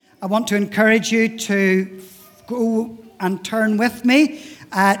I want to encourage you to go and turn with me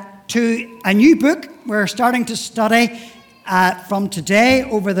to a new book we're starting to study from today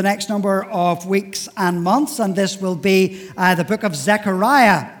over the next number of weeks and months, and this will be the book of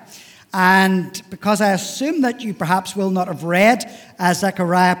Zechariah. And because I assume that you perhaps will not have read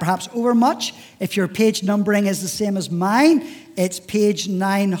Zechariah perhaps over much, if your page numbering is the same as mine, it's page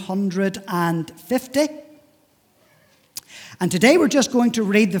 950. And today we're just going to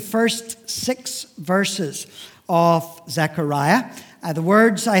read the first 6 verses of Zechariah. The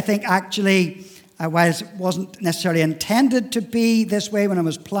words, I think, actually, while it wasn't necessarily intended to be this way when I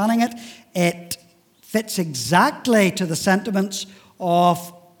was planning it, it fits exactly to the sentiments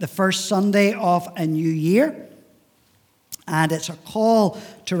of the first Sunday of a new year. And it's a call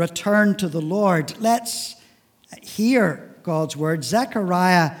to return to the Lord. Let's hear God's word.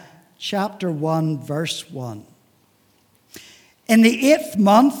 Zechariah chapter 1, verse 1. In the 8th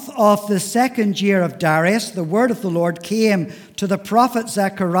month of the 2nd year of Darius, the word of the Lord came to the prophet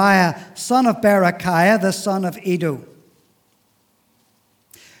Zechariah, son of Berechiah, the son of Iddo.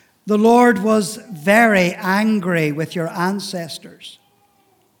 The Lord was very angry with your ancestors.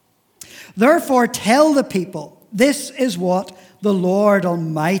 Therefore tell the people, this is what the Lord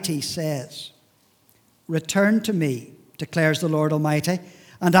Almighty says. Return to me, declares the Lord Almighty,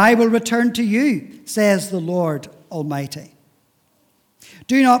 and I will return to you, says the Lord Almighty.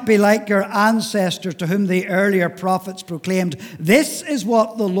 Do not be like your ancestors to whom the earlier prophets proclaimed, this is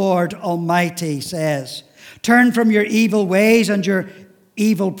what the Lord Almighty says. Turn from your evil ways and your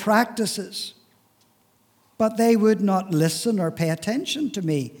evil practices. But they would not listen or pay attention to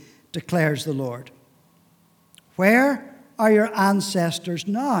me, declares the Lord. Where are your ancestors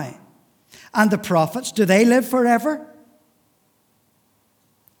now? And the prophets, do they live forever?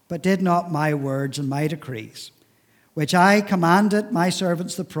 But did not my words and my decrees, which I commanded my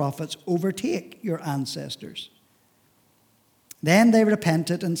servants the prophets, overtake your ancestors? Then they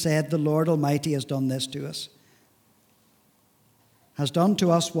repented and said, the Lord Almighty has done this to us, has done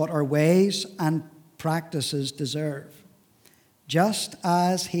to us what our ways and practices deserve, just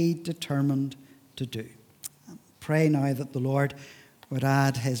as he determined to do. Pray now that the Lord would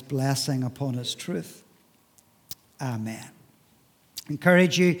add his blessing upon his truth. Amen.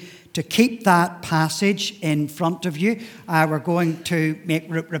 Encourage you to keep that passage in front of you. We're going to make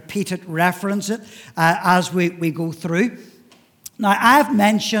repeated reference it as we go through. Now, I've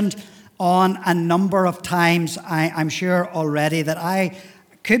mentioned on a number of times, I'm sure already, that I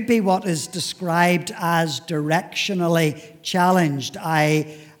could be what is described as directionally challenged.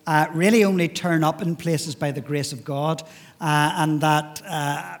 I really only turn up in places by the grace of God, and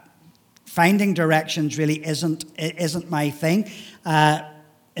that finding directions really isn't my thing.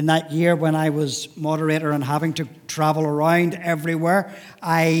 In that year when I was moderator and having to travel around everywhere,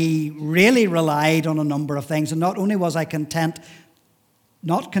 I really relied on a number of things. And not only was I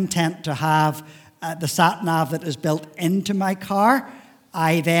not content to have the sat-nav that is built into my car,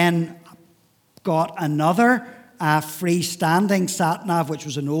 I then got another freestanding sat-nav, which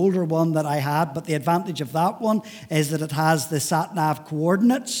was an older one that I had. But the advantage of that one is that it has the sat-nav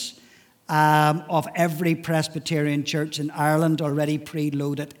coordinates of every Presbyterian church in Ireland already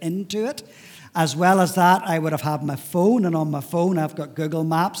preloaded into it. As well as that, I would have had my phone, and on my phone I've got Google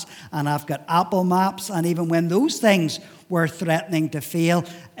Maps and I've got Apple Maps, and even when those things were threatening to fail,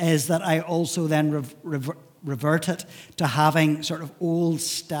 is that I also then reverted to having sort of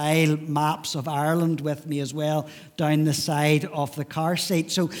old-style maps of Ireland with me as well down the side of the car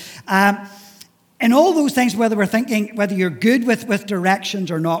seat. So, and all those things, whether you're good with directions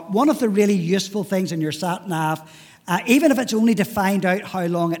or not, one of the really useful things in your sat-nav, even if it's only to find out how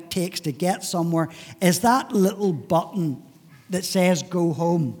long it takes to get somewhere, is that little button that says go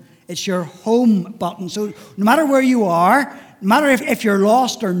home. It's your home button. So no matter where you are, no matter if you're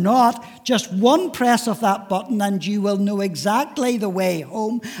lost or not, just one press of that button and you will know exactly the way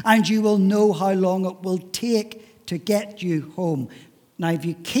home, and you will know how long it will take to get you home. Now, if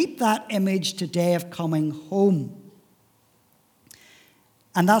you keep that image today of coming home,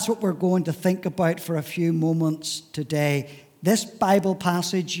 and that's what we're going to think about for a few moments today. This Bible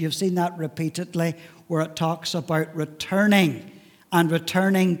passage, you've seen that repeatedly, where it talks about returning and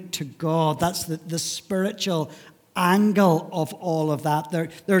returning to God. That's the spiritual angle of all of that.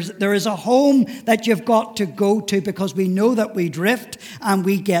 There is a home that you've got to go to, because we know that we drift and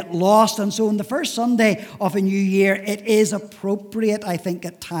we get lost. And so on the first Sunday of a new year, it is appropriate, I think,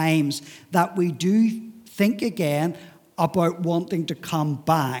 at times that we do think again about wanting to come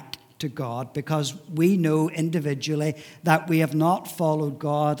back to God, because we know individually that we have not followed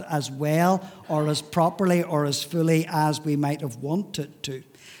God as well or as properly or as fully as we might have wanted to.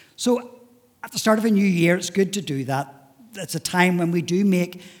 So at the start of a new year, it's good to do that. It's a time when we do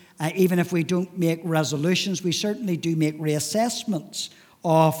make, even if we don't make resolutions, we certainly do make reassessments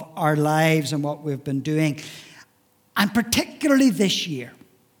of our lives and what we've been doing. And particularly this year,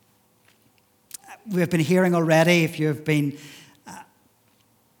 we've been hearing already, if you've been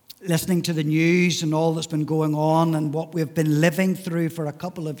listening to the news and all that's been going on and what we've been living through for a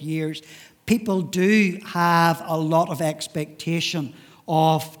couple of years, people do have a lot of expectation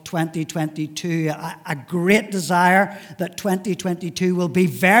of 2022, a great desire that 2022 will be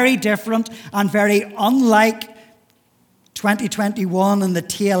very different and very unlike 2021 and the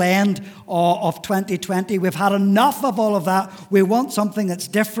tail end of 2020. We've had enough of all of that. We want something that's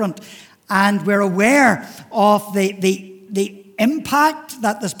different. And we're aware of the impact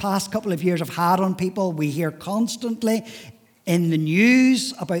that this past couple of years have had on people. We hear constantly in the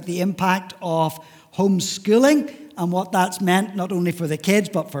news about the impact of homeschooling and what that's meant not only for the kids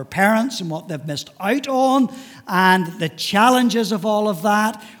but for parents and what they've missed out on and the challenges of all of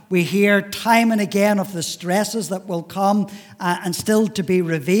that. We hear time and again of the stresses that will come and still to be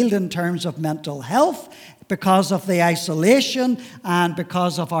revealed in terms of mental health because of the isolation and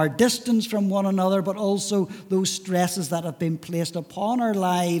because of our distance from one another, but also those stresses that have been placed upon our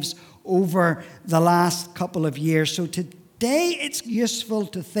lives over the last couple of years. So today it's useful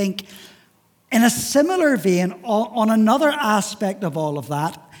to think in a similar vein on another aspect of all of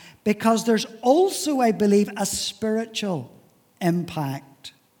that, because there's also, I believe, a spiritual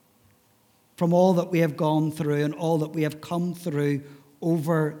impact from all that we have gone through and all that we have come through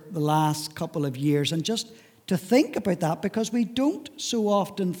over the last couple of years. And just to think about that, because we don't so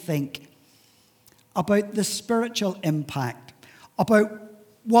often think about the spiritual impact, about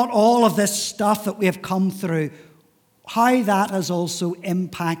what all of this stuff that we have come through, how that has also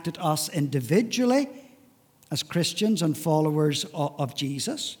impacted us individually as Christians and followers of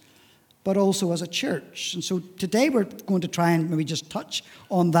Jesus, but also as a church. And so today we're going to try and maybe just touch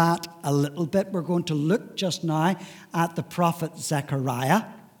on that a little bit. We're going to look just now at the prophet Zechariah.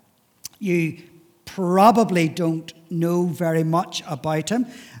 You probably don't know very much about him.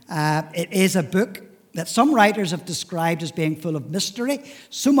 It is a book that some writers have described as being full of mystery,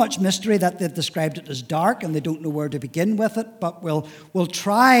 so much mystery that they've described it as dark and they don't know where to begin with it. But we'll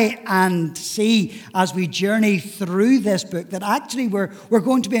try and see as we journey through this book that actually we're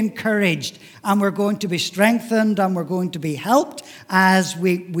going to be encouraged and we're going to be strengthened and we're going to be helped as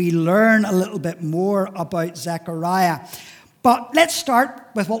we learn a little bit more about Zechariah. But let's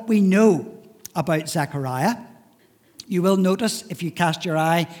start with what we know about Zechariah. You will notice, if you cast your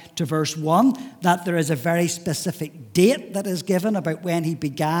eye to verse 1, that there is a very specific date that is given about when he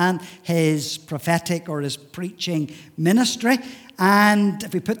began his prophetic or his preaching ministry. And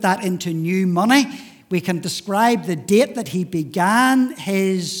if we put that into new money, we can describe the date that he began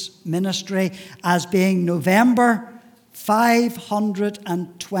his ministry as being November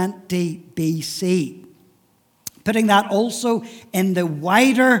 520 BC. Putting that also in the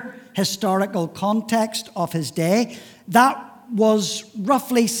wider historical context of his day, that was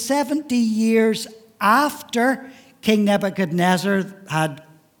roughly 70 years after King Nebuchadnezzar had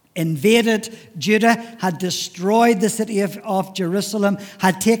invaded Judah, had destroyed the city of Jerusalem,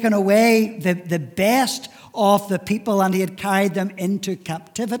 had taken away the best of the people, and he had carried them into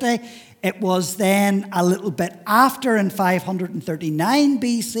captivity. It was then a little bit after, in 539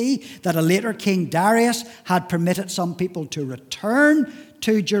 BC, that a later King Darius had permitted some people to return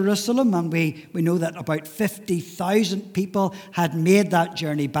to Jerusalem, and we know that about 50,000 people had made that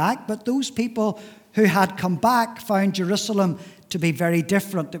journey back. But those people who had come back found Jerusalem to be very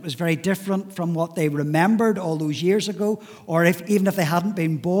different. It was very different from what they remembered all those years ago, or even if they hadn't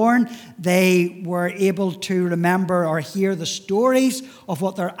been born, they were able to remember or hear the stories of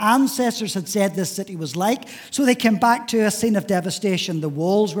what their ancestors had said this city was like. So they came back to a scene of devastation. The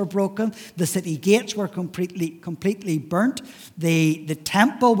walls were broken, the city gates were completely burnt, the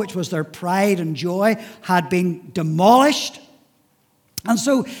temple, which was their pride and joy, had been demolished. And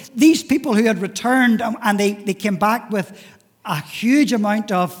so these people who had returned, and they came back with a huge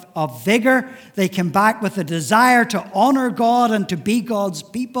amount of vigor. They came back with a desire to honor God and to be God's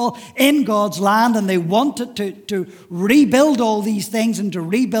people in God's land, and they wanted to rebuild all these things and to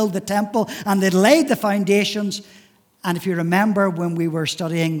rebuild the temple, and they laid the foundations. And if you remember when we were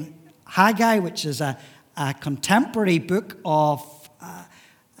studying Haggai, which is a contemporary book of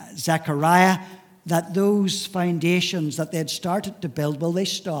Zechariah, that those foundations that they had started to build, well, they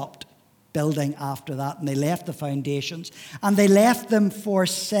stopped building after that, and they left the foundations, and they left them for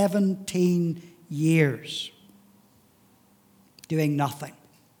 17 years doing nothing.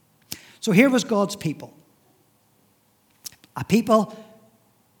 So here was God's people, a people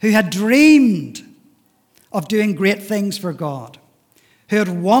who had dreamed of doing great things for God, who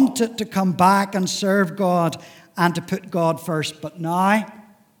had wanted to come back and serve God and to put God first. But now,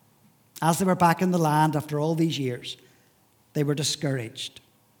 as they were back in the land after all these years, they were discouraged.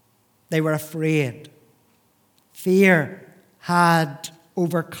 They were afraid. Fear had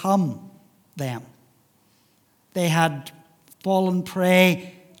overcome them. They had fallen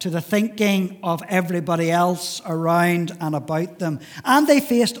prey to the thinking of everybody else around and about them. And they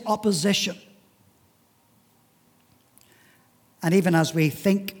faced opposition. And even as we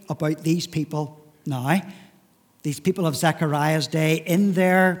think about these people now, these people of Zechariah's day, in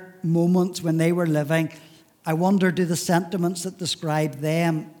their moments when they were living, I wonder, do the sentiments that describe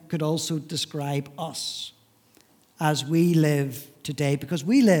them could also describe us as we live today? Because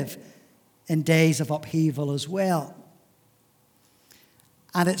we live in days of upheaval as well.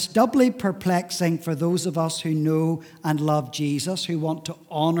 And it's doubly perplexing for those of us who know and love Jesus, who want to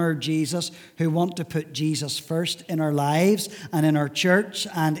honor Jesus, who want to put Jesus first in our lives and in our church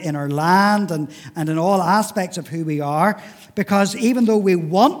and in our land and in all aspects of who we are. Because even though we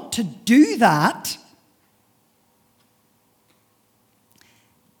want to do that,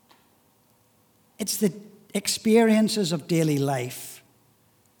 it's the experiences of daily life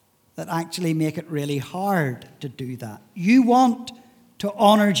that actually make it really hard to do that. You want to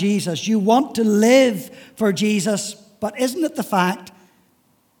honor Jesus. You want to live for Jesus. But isn't it the fact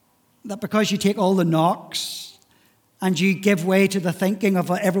that because you take all the knocks and you give way to the thinking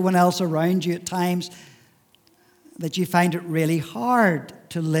of everyone else around you at times, that you find it really hard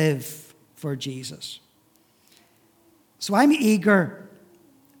to live for Jesus? So I'm eager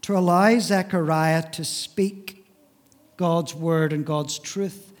to allow Zechariah to speak God's word and God's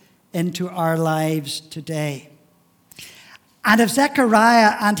truth into our lives today. And if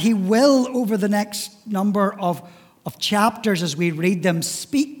Zechariah, and he will over the next number of chapters as we read them,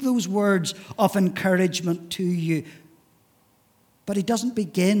 speak those words of encouragement to you, but he doesn't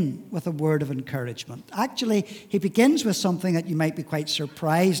begin with a word of encouragement. Actually, he begins with something that you might be quite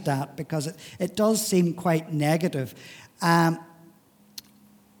surprised at, because it does seem quite negative.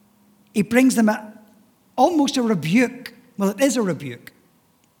 He brings them almost a rebuke. Well, it is a rebuke.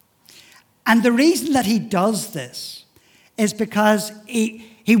 And the reason that he does this is because he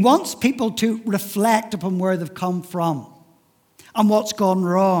wants people to reflect upon where they've come from and what's gone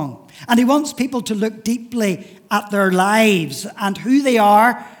wrong. And he wants people to look deeply at their lives and who they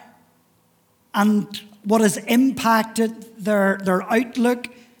are and what has impacted their outlook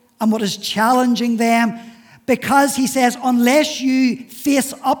and what is challenging them. Because he says, unless you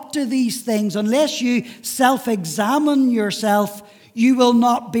face up to these things, unless you self-examine yourself, you will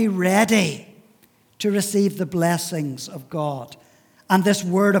not be ready to receive the blessings of God and this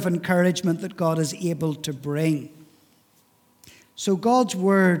word of encouragement that God is able to bring. So God's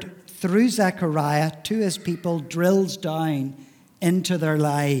word through Zechariah to his people drills down into their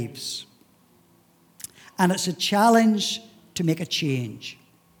lives. And it's a challenge to make a change.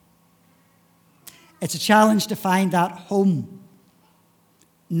 It's a challenge to find that home,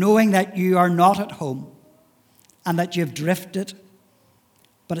 knowing that you are not at home and that you've drifted.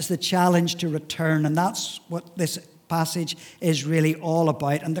 But it's the challenge to return, and that's what this passage is really all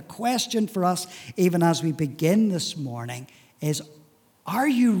about. And the question for us, even as we begin this morning, is, are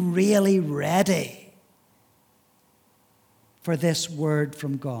you really ready for this word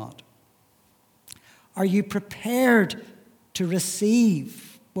from God? Are you prepared to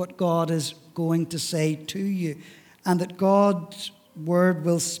receive what God is going to say to you, and that God's word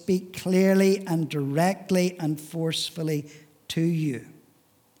will speak clearly and directly and forcefully to you?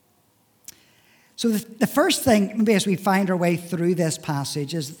 So the first thing, maybe as we find our way through this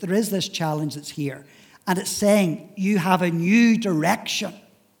passage, is that there is this challenge that's here. And it's saying you have a new direction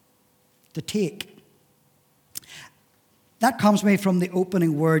to take. That comes to me from the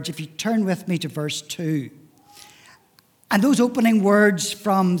opening words. If you turn with me to verse 2. And those opening words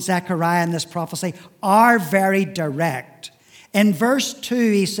from Zechariah in this prophecy are very direct. In verse 2,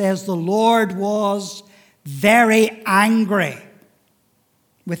 he says, the Lord was very angry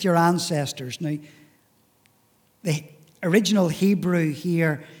with your ancestors. Now, the original Hebrew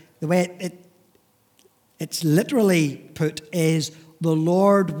here, the way it's literally put is, the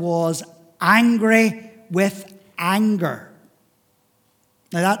Lord was angry with anger.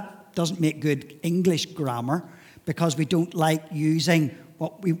 Now, that doesn't make good English grammar, because we don't like using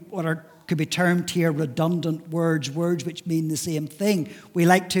what could be termed here redundant words which mean the same thing. We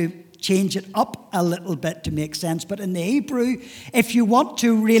like to change it up a little bit to make sense. But in the Hebrew, if you want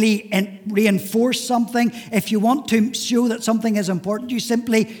to really reinforce something, if you want to show that something is important, you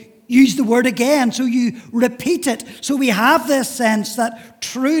simply use the word again. So you repeat it. So we have this sense that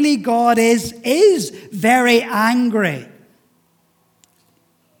truly God is very angry.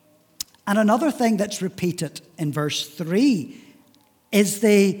 And another thing that's repeated in verse 3 is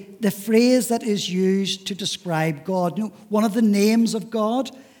the phrase that is used to describe God. You know, one of the names of God,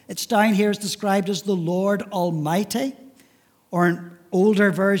 it's down here, is described as the Lord Almighty. Or in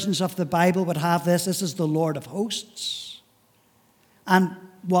older versions of the Bible would have this is the Lord of hosts. And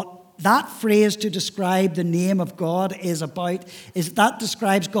what that phrase to describe the name of God is about is that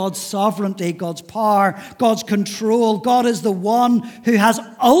describes God's sovereignty, God's power, God's control. God is the one who has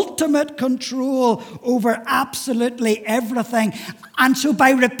ultimate control over absolutely everything. And so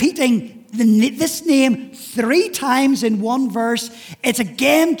by repeating this name 3 times in one verse, it's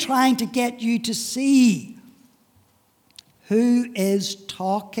again trying to get you to see who is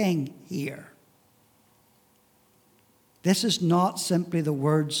talking here. This is not simply the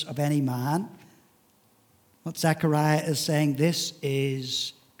words of any man. What Zechariah is saying, this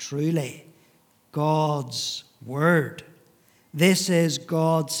is truly God's word. This is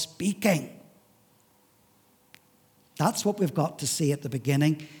God speaking. That's what we've got to see at the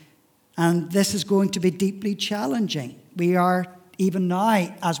beginning. And this is going to be deeply challenging. We are, even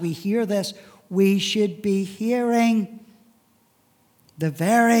now, as we hear this, we should be hearing the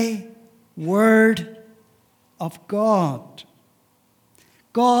very word of God.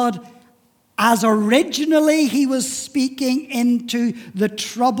 God, as originally he was speaking into the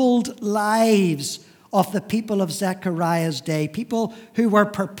troubled lives of the people of Zechariah's day, people who were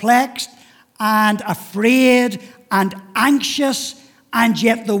perplexed and afraid and anxious, and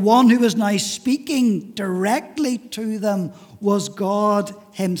yet the one who was now speaking directly to them was God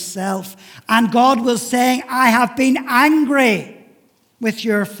himself. And God was saying, I have been angry with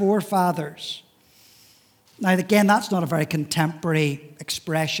your forefathers. Now, again, that's not a very contemporary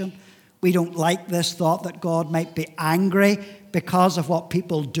expression. We don't like this thought that God might be angry because of what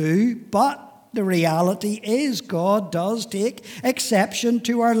people do, but the reality is God does take exception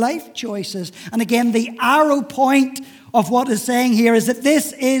to our life choices. And again, the arrow point of what is saying here is that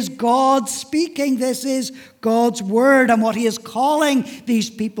this is God speaking. This is God's word. And what he is calling these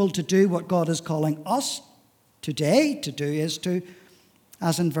people to do, what God is calling us today to do, is to,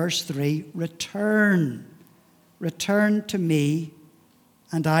 as in verse 3, return. Return to me,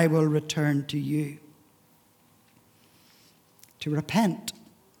 and I will return to you. To repent.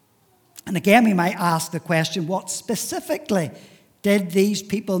 And again, we might ask the question, what specifically did these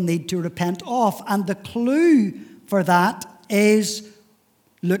people need to repent of? And the clue for that is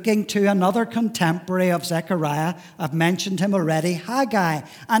looking to another contemporary of Zechariah. I've mentioned him already, Haggai.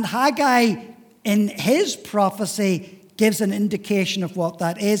 And Haggai, in his prophecy, gives an indication of what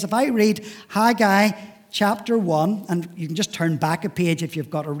that is. If I read Haggai chapter 1, and you can just turn back a page if you've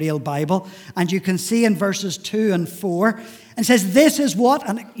got a real Bible, and you can see in verses 2 and 4, and says, this is what,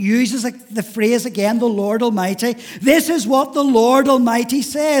 and it uses the phrase again, the Lord Almighty. This is what the Lord Almighty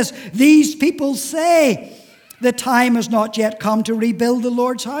says. These people say, the time has not yet come to rebuild the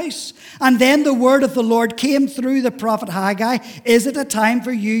Lord's house. And then the word of the Lord came through the prophet Haggai. Is it a time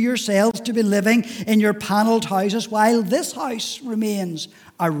for you yourselves to be living in your paneled houses while this house remains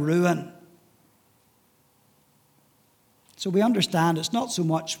a ruin? So we understand it's not so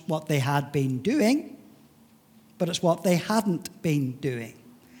much what they had been doing, but it's what they hadn't been doing.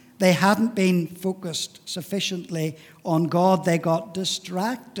 They hadn't been focused sufficiently on God. They got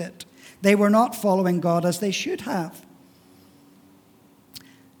distracted. They were not following God as they should have.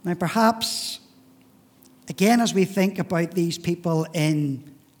 Now, perhaps, again, as we think about these people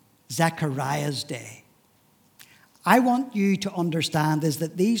in Zechariah's day, I want you to understand is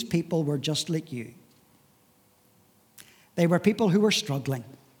that these people were just like you. They were people who were struggling.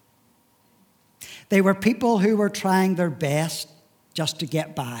 They were people who were trying their best just to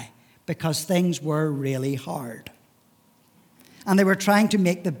get by because things were really hard. And they were trying to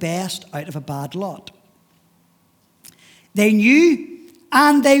make the best out of a bad lot. They knew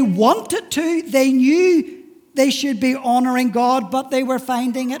and they wanted to. They knew they should be honoring God, but they were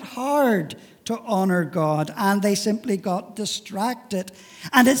finding it hard to honor God, and they simply got distracted.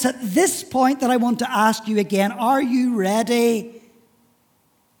 And it's at this point that I want to ask you again, are you ready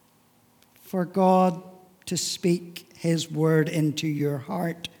for God to speak his word into your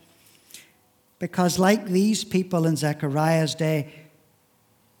heart? Because like these people in Zechariah's day,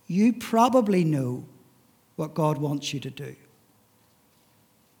 you probably know what God wants you to do.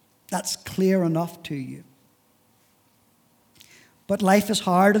 That's clear enough to you. But life is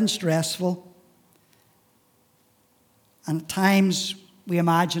hard and stressful. And at times we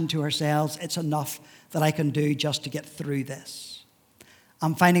imagine to ourselves, it's enough that I can do just to get through this.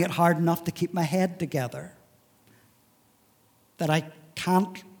 I'm finding it hard enough to keep my head together, that I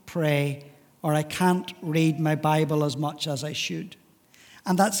can't pray or I can't read my Bible as much as I should.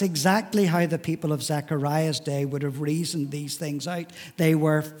 And that's exactly how the people of Zechariah's day would have reasoned these things out. They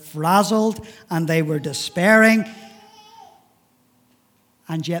were frazzled and they were despairing,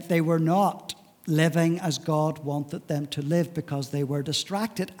 and yet they were not living as God wanted them to live because they were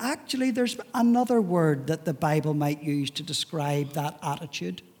distracted. Actually, there's another word that the Bible might use to describe that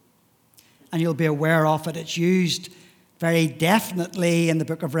attitude, and you'll be aware of it. It's used very definitely in the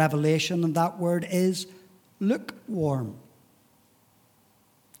book of Revelation, and that word is lukewarm.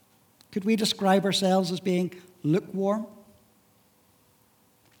 Could we describe ourselves as being lukewarm?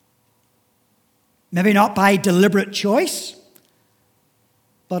 Maybe not by deliberate choice,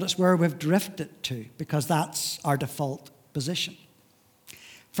 but it's where we've drifted to because that's our default position.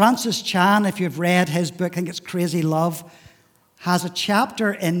 Francis Chan, if you've read his book, I think it's Crazy Love, has a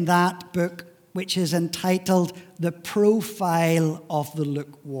chapter in that book which is entitled The Profile of the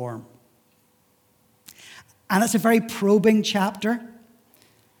Lukewarm. And it's a very probing chapter.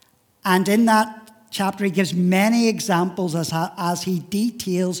 And in that chapter, he gives many examples as he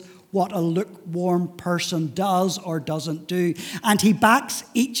details what a lukewarm person does or doesn't do. And he backs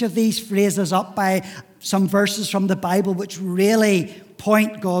each of these phrases up by some verses from the Bible which really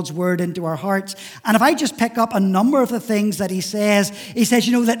point God's word into our hearts. And if I just pick up a number of the things that he says,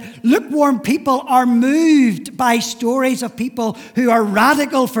 that lukewarm people are moved by stories of people who are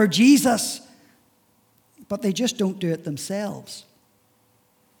radical for Jesus, but they just don't do it themselves.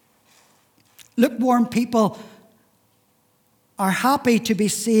 Lukewarm people are happy to be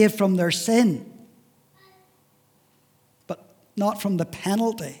saved from their sin, but not from the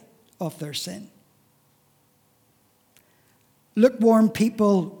penalty of their sin. Lukewarm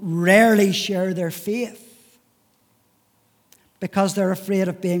people rarely share their faith because they're afraid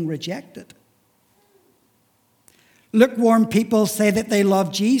of being rejected. Lukewarm people say that they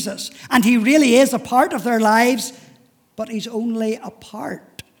love Jesus, and he really is a part of their lives, but he's only a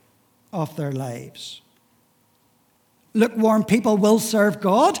part of their lives. Lukewarm people will serve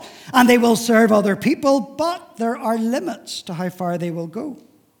God and they will serve other people, but there are limits to how far they will go.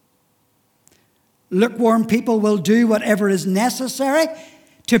 Lukewarm people will do whatever is necessary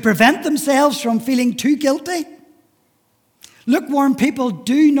to prevent themselves from feeling too guilty. Lukewarm people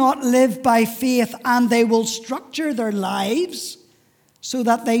do not live by faith, and they will structure their lives so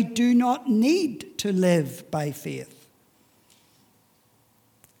that they do not need to live by faith.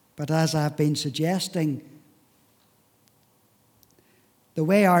 But as I've been suggesting, the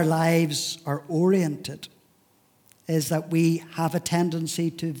way our lives are oriented is that we have a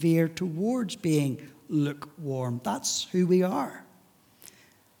tendency to veer towards being lukewarm. That's who we are.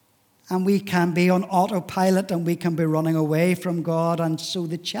 And we can be on autopilot and we can be running away from God. And so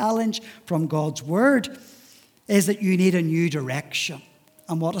the challenge from God's word is that you need a new direction.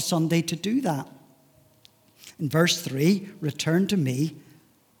 And what a Sunday to do that. In verse 3, return to me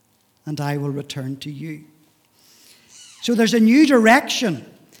and I will return to you. So there's a new direction.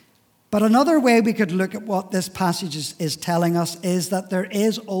 But another way we could look at what this passage is telling us is that there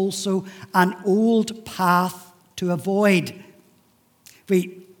is also an old path to avoid. If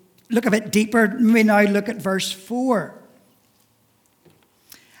we look a bit deeper, we now look at verse 4.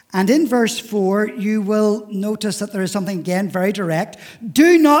 And in verse 4, you will notice that there is something, again, very direct.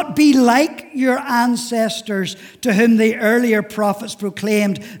 Do not be like your ancestors to whom the earlier prophets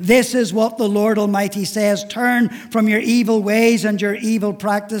proclaimed, this is what the Lord Almighty says, turn from your evil ways and your evil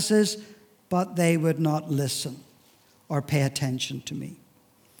practices. But they would not listen or pay attention to me.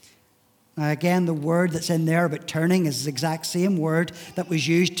 Now, again, the word that's in there about turning is the exact same word that was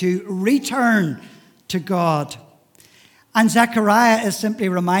used to return to God. And Zechariah is simply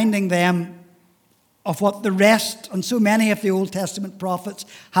reminding them of what the rest and so many of the Old Testament prophets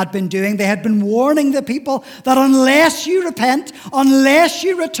had been doing. They had been warning the people that unless you repent, unless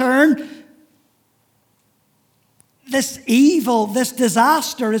you return, this evil, this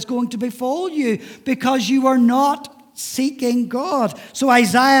disaster is going to befall you because you are not seeking God. So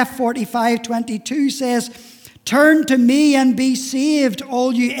Isaiah 45:22 says, turn to me and be saved,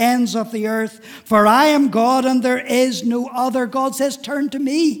 all you ends of the earth, for I am God and there is no other. God says, turn to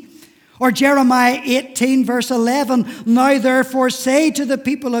me. Or Jeremiah 18 verse 11, now therefore say to the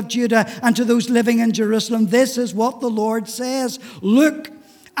people of Judah and to those living in Jerusalem, this is what the Lord says, look,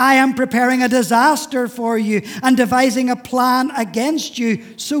 I am preparing a disaster for you and devising a plan against you,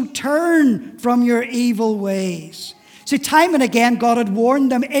 so turn from your evil ways. See, time and again God had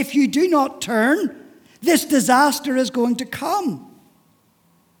warned them, if you do not turn, this disaster is going to come.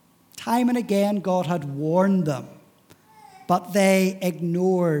 Time and again, God had warned them, but they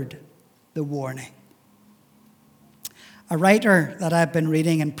ignored the warning. A writer that I've been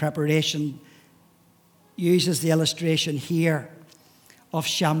reading in preparation uses the illustration here of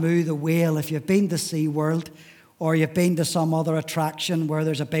Shamu the whale. If you've been to SeaWorld or you've been to some other attraction where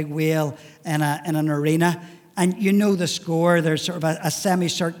there's a big whale in an arena, and you know the score, there's sort of a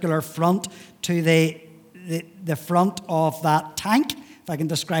semicircular front to the front of that tank. If I can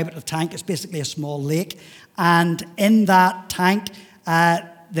describe it, a tank, it's basically a small lake. And in that tank,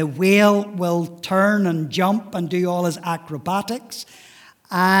 the whale will turn and jump and do all his acrobatics.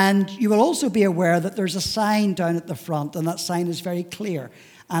 And you will also be aware that there's a sign down at the front, and that sign is very clear.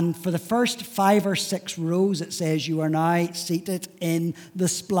 And for the first 5 or 6 rows, it says you are now seated in the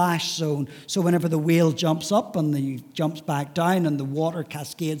splash zone. So whenever the whale jumps up and he jumps back down and the water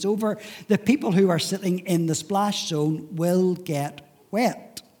cascades over, the people who are sitting in the splash zone will get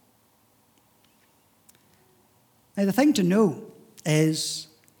wet. Now, the thing to know is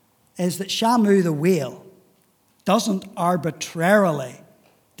that Shamu the whale doesn't arbitrarily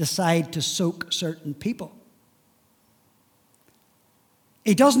decide to soak certain people.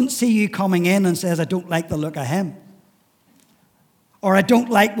 He doesn't see you coming in and says, I don't like the look of him. Or I don't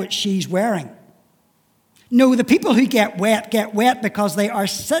like what she's wearing. No, the people who get wet because they are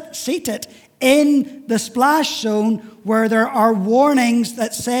seated in the splash zone where there are warnings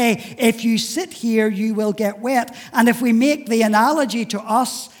that say, if you sit here, you will get wet. And if we make the analogy to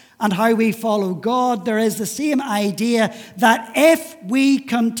us and how we follow God, there is the same idea that if we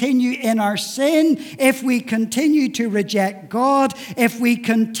continue in our sin, if we continue to reject God, if we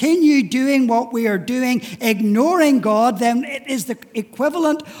continue doing what we are doing, ignoring God, then it is the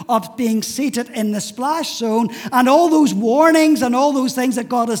equivalent of being seated in the splash zone. And all those warnings and all those things that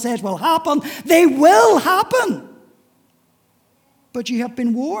God has said will happen, they will happen. But you have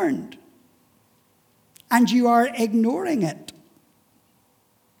been warned, and you are ignoring it.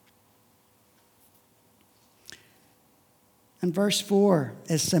 And verse 4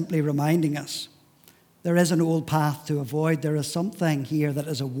 is simply reminding us there is an old path to avoid. There is something here that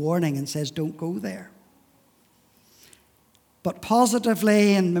is a warning and says, don't go there. But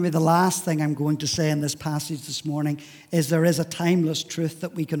positively, and maybe the last thing I'm going to say in this passage this morning, is there is a timeless truth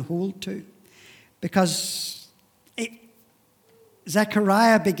that we can hold to. Because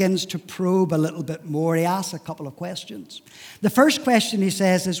Zechariah begins to probe a little bit more. He asks a couple of questions. The first question he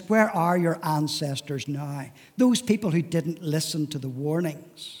says is, where are your ancestors now? Those people who didn't listen to the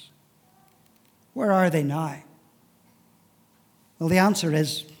warnings. Where are they now? Well, the answer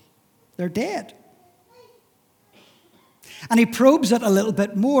is, they're dead. And he probes it a little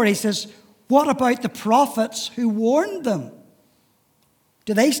bit more. He says, what about the prophets who warned them?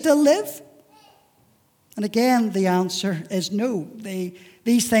 Do they still live? And again, the answer is no.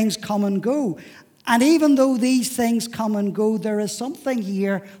 These things come and go. And even though these things come and go, there is something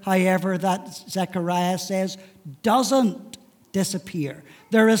here, however, that Zechariah says doesn't disappear.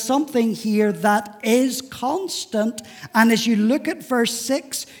 There is something here that is constant. And as you look at verse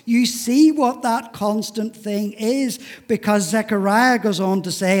 6, you see what that constant thing is, because Zechariah goes on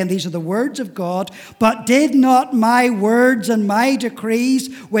to say, and these are the words of God, but did not my words and my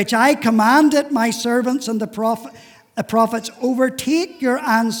decrees, which I commanded my servants and the prophets, overtake your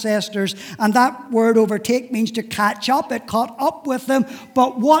ancestors? And that word overtake means to catch up. It caught up with them.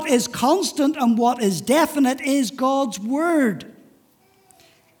 But what is constant and what is definite is God's word.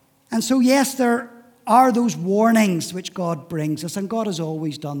 And so, yes, there are those warnings which God brings us, and God has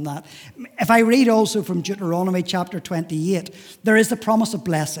always done that. If I read also from Deuteronomy chapter 28, there is the promise of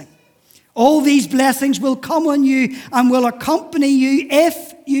blessing. All these blessings will come on you and will accompany you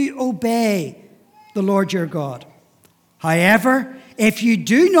if you obey the Lord your God. However, if you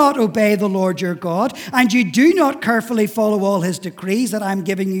do not obey the Lord your God, and you do not carefully follow all his decrees that I'm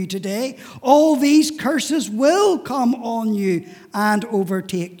giving you today, all these curses will come on you and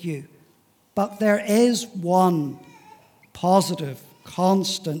overtake you. But there is one positive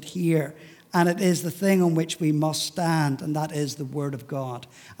constant here, and it is the thing on which we must stand, and that is the Word of God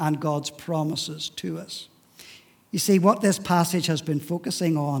and God's promises to us. You see, what this passage has been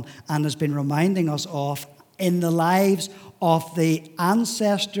focusing on and has been reminding us of in the lives of the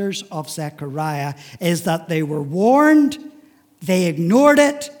ancestors of Zechariah is that they were warned, they ignored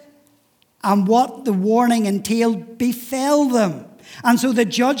it, and what the warning entailed befell them. And so the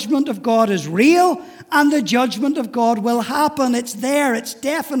judgment of God is real, and the judgment of God will happen. It's there, it's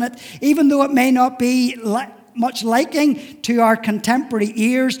definite, even though it may not be much liking to our contemporary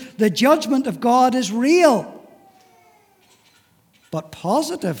ears. The judgment of God is real. But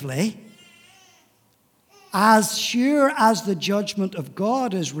positively, as sure as the judgment of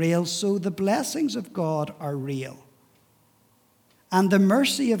God is real, so the blessings of God are real. And the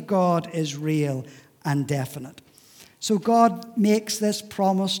mercy of God is real and definite. So God makes this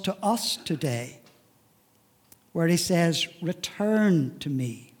promise to us today, where he says, return to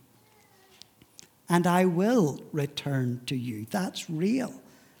me, and I will return to you. That's real,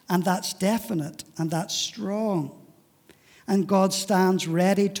 and that's definite, and that's strong. And God stands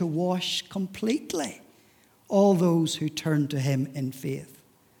ready to wash completely all those who turn to him in faith.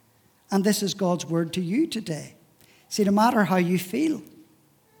 And this is God's word to you today. See, no matter how you feel,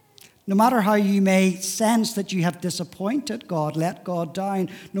 no matter how you may sense that you have disappointed God, let God down,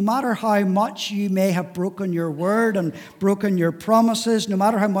 no matter how much you may have broken your word and broken your promises, no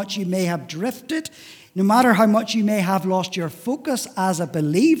matter how much you may have drifted, no matter how much you may have lost your focus as a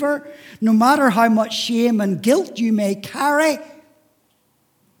believer, no matter how much shame and guilt you may carry,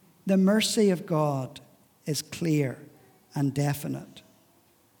 the mercy of God is clear and definite.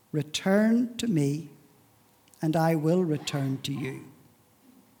 Return to me, and I will return to you.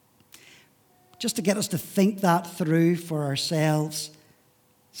 Just to get us to think that through for ourselves,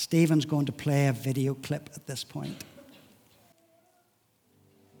 Stephen's going to play a video clip at this point.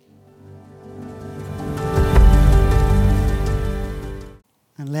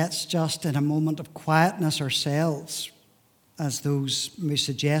 And let's just, in a moment of quietness ourselves, as those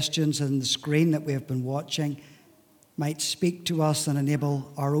suggestions on the screen that we have been watching might speak to us and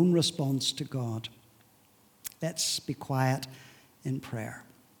enable our own response to God. Let's be quiet in prayer.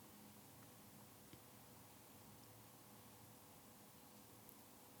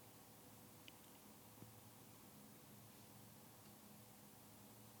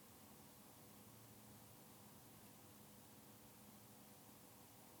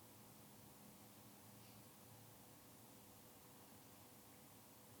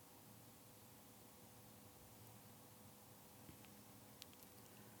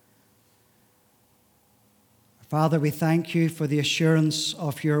 Father, we thank you for the assurance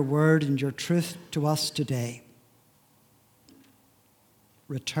of your word and your truth to us today.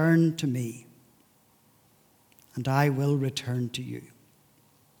 Return to me, and I will return to you.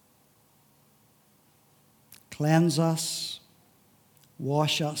 Cleanse us,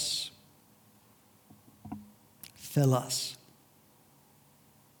 wash us, fill us.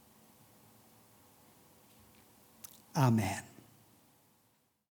 Amen.